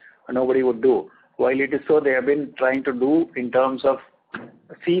 which nobody would do. While it is so, they have been trying to do in terms of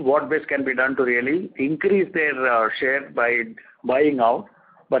see what best can be done to really increase their share by buying out.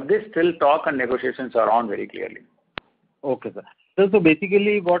 But this still talk and negotiations are on very clearly. Okay, sir. So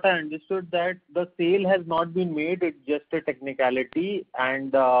basically what I understood that the sale has not been made, it's just a technicality,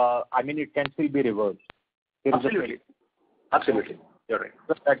 and it can still be reversed. Absolutely. You're right.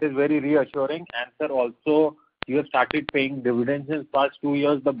 So that is very reassuring. And sir, also you have started paying dividends in past 2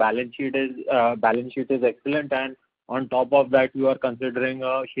 years. The balance sheet is excellent, and on top of that, you are considering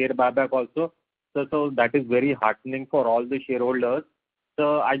a share buyback also. So that is very heartening for all the shareholders.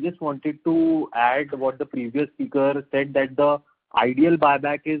 So I just wanted to add what the previous speaker said, that the ideal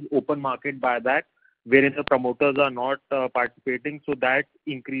buyback is open market buyback, wherein the promoters are not participating. So that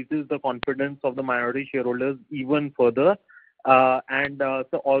increases the confidence of the minority shareholders even further.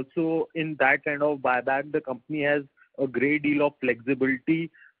 So also in that kind of buyback, the company has a great deal of flexibility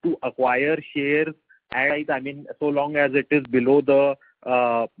to acquire shares at, so long as it is below the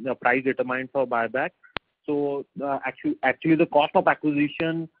price determined for buyback. So actually the cost of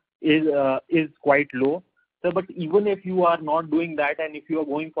acquisition is quite low. So, but even if you are not doing that, and if you are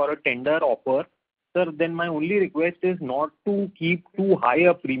going for a tender offer, sir, then my only request is not to keep too high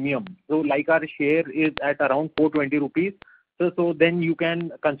a premium. So like our share is at around 420 rupees. So then you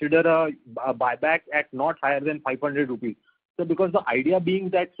can consider a buyback at not higher than 500 rupees. So because the idea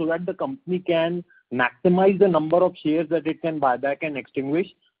being that so that the company can maximize the number of shares that it can buy back and extinguish,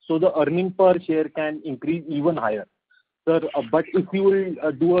 so the earning per share can increase even higher. Sir, but if you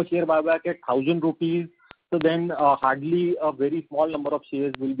will do a share buyback at 1,000 rupees, so then hardly a very small number of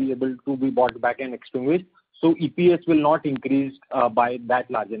shares will be able to be bought back and extinguished. So EPS will not increase by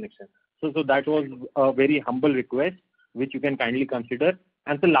that large an extent. So that was a very humble request, which you can kindly consider.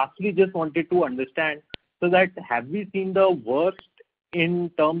 And so lastly, just wanted to understand, so that have we seen the worst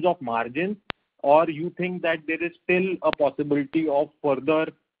in terms of margins, or you think that there is still a possibility of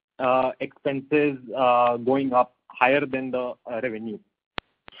further expenses going up higher than the revenue?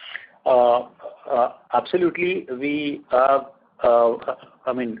 Absolutely.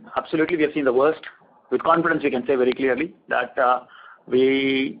 Absolutely we have seen the worst. With confidence, we can say very clearly that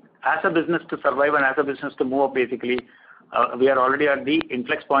we, as a business to survive and as a business to move up, basically, we are already at the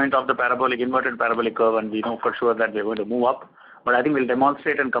inflex point of the inverted parabolic curve, and we know for sure that we're going to move up. But I think we'll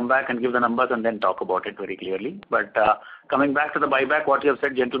demonstrate and come back and give the numbers and then talk about it very clearly. But coming back to the buyback, what you have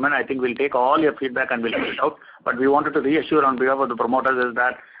said, gentlemen, I think we'll take all your feedback and we'll put it out. But we wanted to reassure on behalf of the promoters is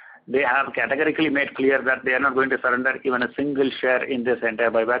that they have categorically made clear that they are not going to surrender even a single share in this entire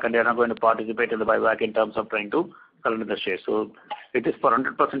buyback, and they are not going to participate in the buyback in terms of trying to surrender the shares. So it is for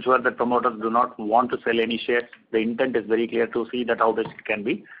 100% sure that promoters do not want to sell any shares. The intent is very clear to see that how this can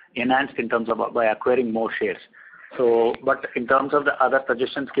be enhanced in terms of by acquiring more shares. So, but in terms of the other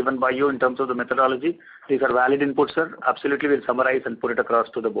suggestions given by you in terms of the methodology, these are valid inputs, sir. Absolutely, we'll summarize and put it across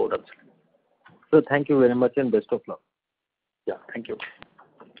to the board. So thank you very much and best of luck. Yeah, thank you.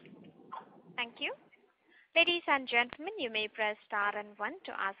 Thank you. Ladies and gentlemen, you may press star and 1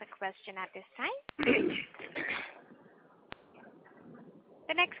 to ask a question at this time.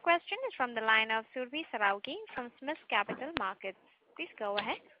 The next question is from the line of Survi Saraugi from Smith Capital Markets. Please go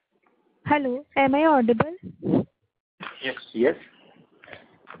ahead. Hello, am I audible? Yes. Yes.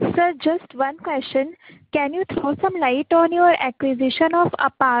 Sir, just one question. Can you throw some light on your acquisition of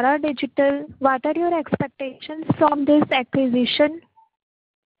Apara Digital? What are your expectations from this acquisition?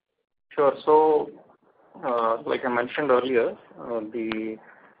 Sure. So, like I mentioned earlier, the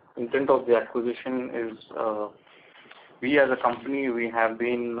intent of the acquisition is we as a company, we have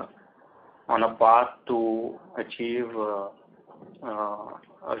been on a path to achieve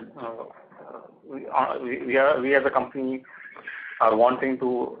we as a company are wanting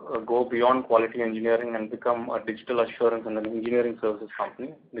to go beyond quality engineering and become a digital assurance and an engineering services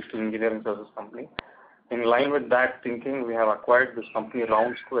company, digital engineering services company. In line with that thinking, we have acquired this company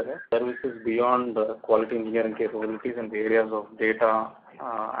Roundsquare, services beyond the quality engineering capabilities in the areas of data,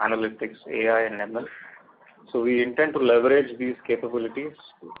 analytics, AI, and ML. So we intend to leverage these capabilities,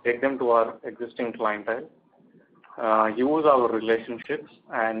 take them to our existing clientele, use our relationships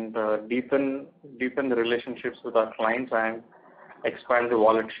and deepen the relationships with our clients and expand the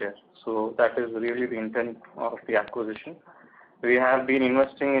wallet share. So that is really the intent of the acquisition. We have been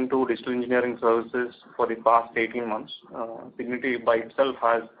investing into digital engineering services for the past 18 months. Cigniti by itself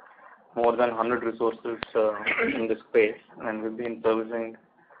has more than 100 resources in this space, and we've been servicing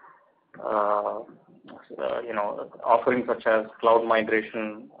offerings such as cloud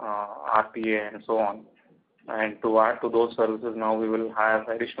migration, RPA, and so on. And to add to those services, now we will have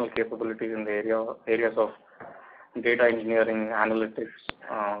additional capabilities in the areas of data engineering, analytics,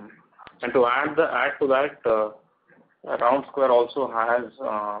 and to add to that, Roundsquare also has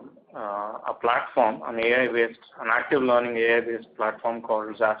a platform, an active learning AI-based platform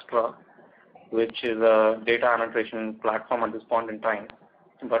called Zastra, which is a data annotation platform at this point in time,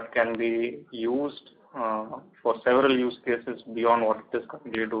 but can be used for several use cases beyond what it is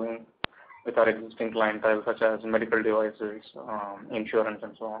currently doing with our existing clientele, such as medical devices, insurance,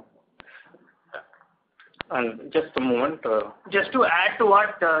 and so on. And just a moment. Just to add to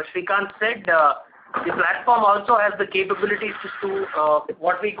what Srikanth said, the platform also has the capabilities to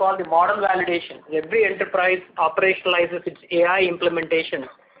what we call the model validation. Every enterprise operationalizes its AI implementation.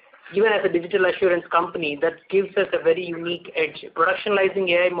 Even as a digital assurance company, that gives us a very unique edge. Productionalizing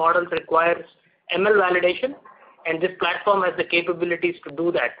AI models requires ML validation, and this platform has the capabilities to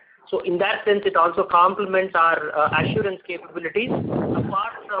do that. So in that sense, it also complements our assurance capabilities,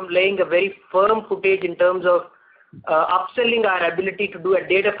 apart from laying a very firm footage in terms of upselling our ability to do a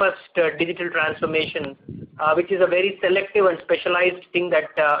data-first digital transformation, which is a very selective and specialized thing that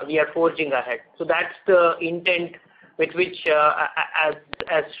we are forging ahead. So that's the intent with which, as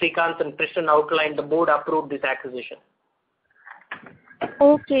Srikanth and Krishnan outlined, the board approved this acquisition.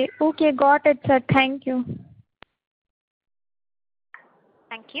 Okay, got it, sir. Thank you.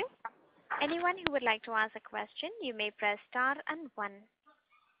 Thank you. Anyone who would like to ask a question, you may press star and 1.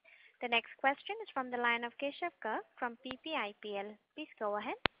 The next question is from the line of Keshav Garg from PPIPL. Please go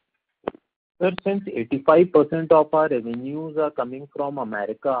ahead. Sir, since 85% of our revenues are coming from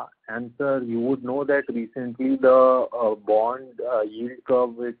America, and sir, you would know that recently the bond yield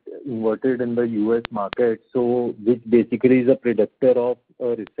curve is inverted in the US market, so which basically is a predictor of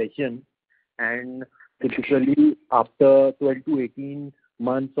a recession, and typically after 12 to 18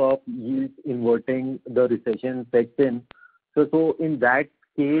 months of yields inverting, the recession sets in. So in that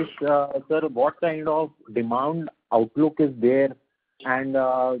case, sir, what kind of demand outlook is there? And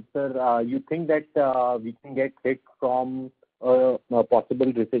sir, you think that we can get hit from a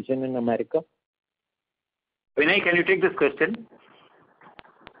possible recession in America? Vinay, can you take this question?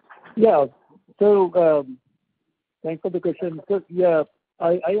 Yeah. So thanks for the question. So yeah,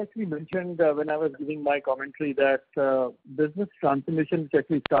 I actually mentioned when I was giving my commentary that business transformation which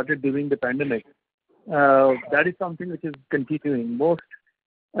actually started during the pandemic, that is something which is continuing. Most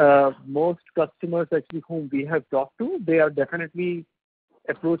customers actually whom we have talked to, they are definitely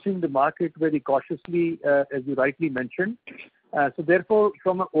approaching the market very cautiously, as you rightly mentioned. So therefore,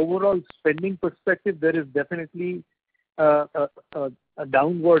 from an overall spending perspective, there is definitely a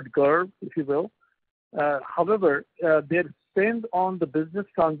downward curve, if you will. However, their spend on the business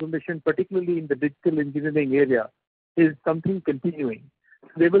transformation, particularly in the digital engineering area, is something continuing.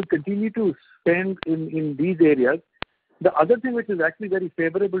 They will continue to spend in these areas. The other thing which is actually very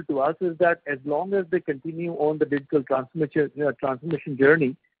favorable to us is that as long as they continue on the digital transformation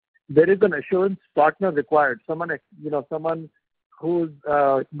journey, there is an assurance partner required. Someone who's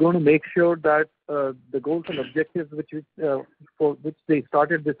going to make sure that the goals and objectives for which they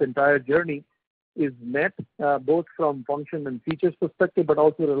started this entire journey is met, both from function and features perspective, but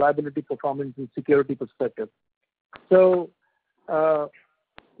also reliability, performance, and security perspective. So.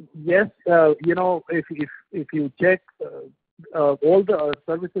 Yes, if you check, all the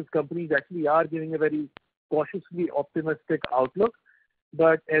services companies actually are giving a very cautiously optimistic outlook.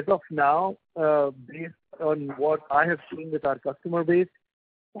 But as of now, based on what I have seen with our customer base,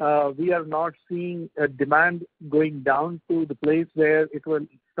 we are not seeing a demand going down to the place where it will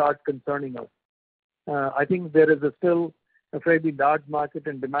start concerning us. I think there is still a fairly large market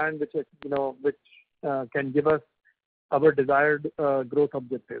and demand which can give us our desired growth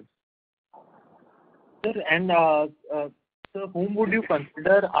objectives. Sir, and sir, whom would you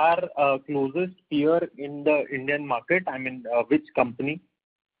consider our closest peer in the Indian market? I mean, which company?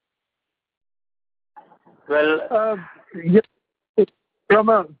 Well, from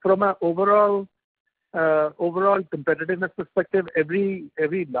a overall competitiveness perspective,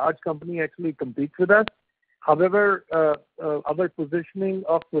 every large company actually competes with us. However, our positioning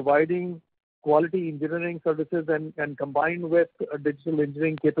of providing quality engineering services and combined with digital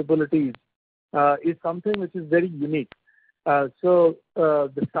engineering capabilities is something which is very unique. So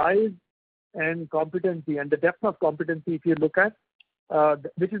the size and competency and the depth of competency, if you look at,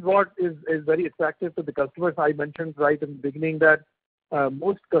 which is what is very attractive to the customers. I mentioned right in the beginning that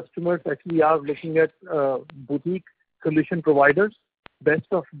most customers actually are looking at boutique solution providers, best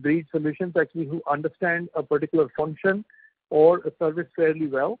of breed solutions actually who understand a particular function or a service fairly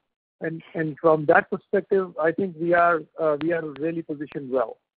well. And from that perspective, I think we are really positioned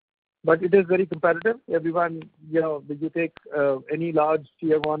well. But it is very competitive. Everyone, you take any large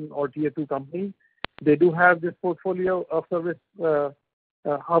tier 1 or tier 2 company, they do have this portfolio of service.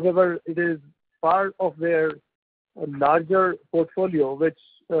 However, it is part of their larger portfolio, which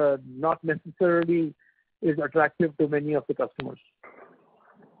not necessarily is attractive to many of the customers.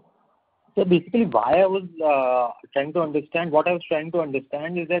 So basically, why I was trying to understand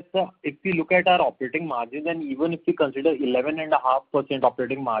is that if we look at our operating margins, and even if we consider 11.5%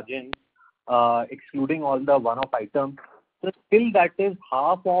 operating margin, excluding all the one-off items, so still that is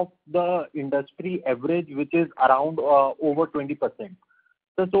half of the industry average, which is around over 20%.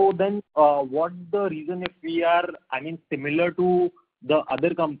 So then, what's the reason if we are, similar to the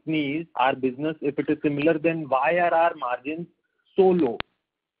other companies, our business, if it is similar, then why are our margins so low?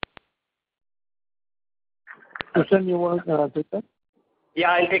 Krishan, you want to take that?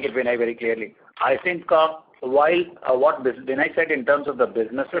 Yeah, I'll take it, Vinay, very clearly. I think while what Vinay said in terms of the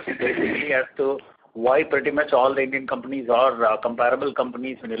businesses, basically as to why pretty much all the Indian companies are comparable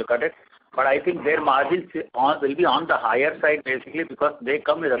companies when you look at it. But I think their margins will be on the higher side basically because they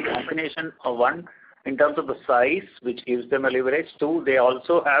come with a combination of one, in terms of the size, which gives them a leverage. Two, they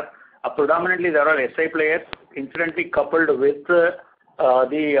also have predominantly there are SI players incidentally coupled with the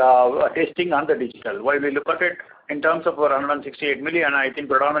testing on the digital. While we look at it in terms of 168 million, I think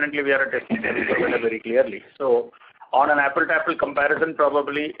predominantly we are a testing service provider very clearly. So on an apple-to-apple comparison,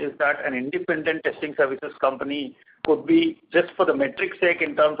 probably is that an independent testing services company could be just for the metric sake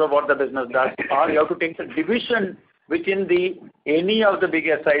in terms of what the business does, or you have to take the division within any of the big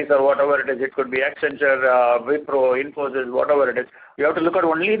SIs or whatever it is. It could be Accenture, Wipro, Infosys, whatever it is. You have to look at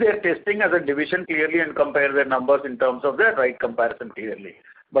only their testing as a division clearly and compare their numbers in terms of their right comparison clearly.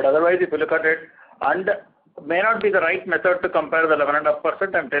 But otherwise, if you look at it, and may not be the right method to compare the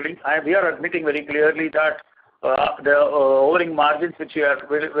 11.5%. We are admitting very clearly that the overall margins which were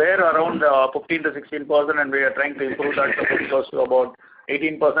around 15 to 16%, and we are trying to improve that to close to about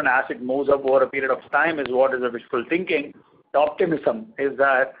 18% as it moves up over a period of time is what is the wishful thinking. The optimism is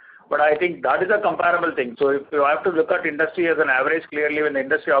that, but I think that is a comparable thing. So if you have to look at industry as an average, clearly when the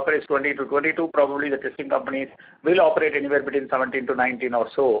industry operates 20 to 22, probably the testing companies will operate anywhere between 17 to 19 or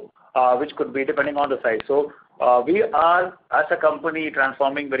so, which could be depending on the size. So we are, as a company,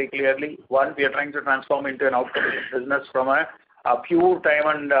 transforming very clearly. One, we are trying to transform into an outcome business from a pure time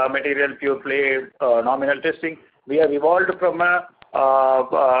and material, pure play, nominal testing. We have evolved from a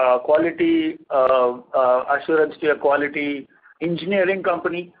quality assurance to a quality engineering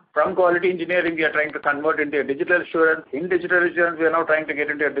company. From quality engineering, we are trying to convert into a digital assurance. In digital assurance, we are now trying to get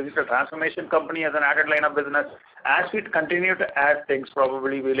into a digital transformation company as an added line of business. As we continue to add things,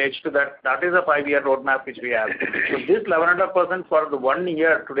 probably we'll edge to that. That is a 5-year roadmap which we have. So this 11.5% for the 1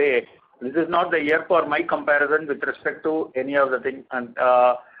 year today, this is not the year for my comparison with respect to any of the things, and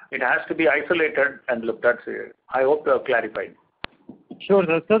it has to be isolated and looked at. I hope to have clarified. Sure,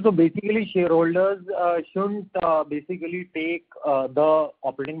 sir. So basically, shareholders shouldn't basically take the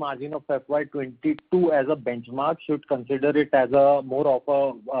operating margin of FY22 as a benchmark, should consider it as a more of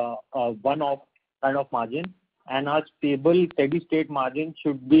a one-off kind of margin, and our stable, steady state margin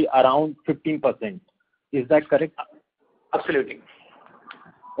should be around 15%. Is that correct? Absolutely.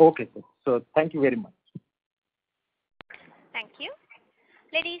 Okay, sir. So thank you very much. Thank you.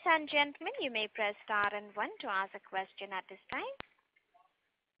 Ladies and gentlemen, you may press star and 1 to ask a question at this time.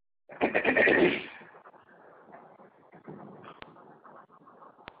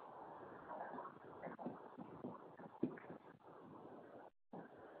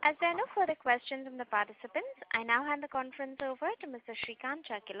 As there are no further questions from the participants, I now hand the conference over to Mr. Srikant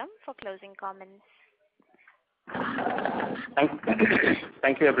Chakhilam for closing comments.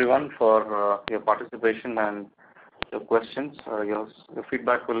 Thank you everyone for your participation and your questions. Your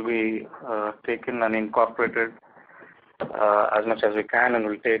feedback will be taken and incorporated as much as we can, and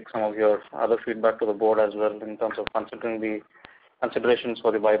we'll take some of your other feedback to the board as well in terms of considering the considerations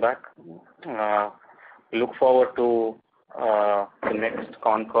for the buyback. We look forward to the next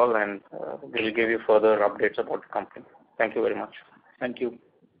Concall, and we'll give you further updates about the company. Thank you very much. Thank you.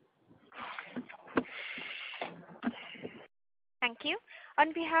 Thank you.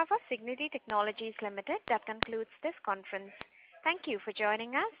 On behalf of Cigniti Technologies Limited, that concludes this conference. Thank you for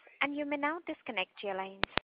joining us, and you may now disconnect your lines.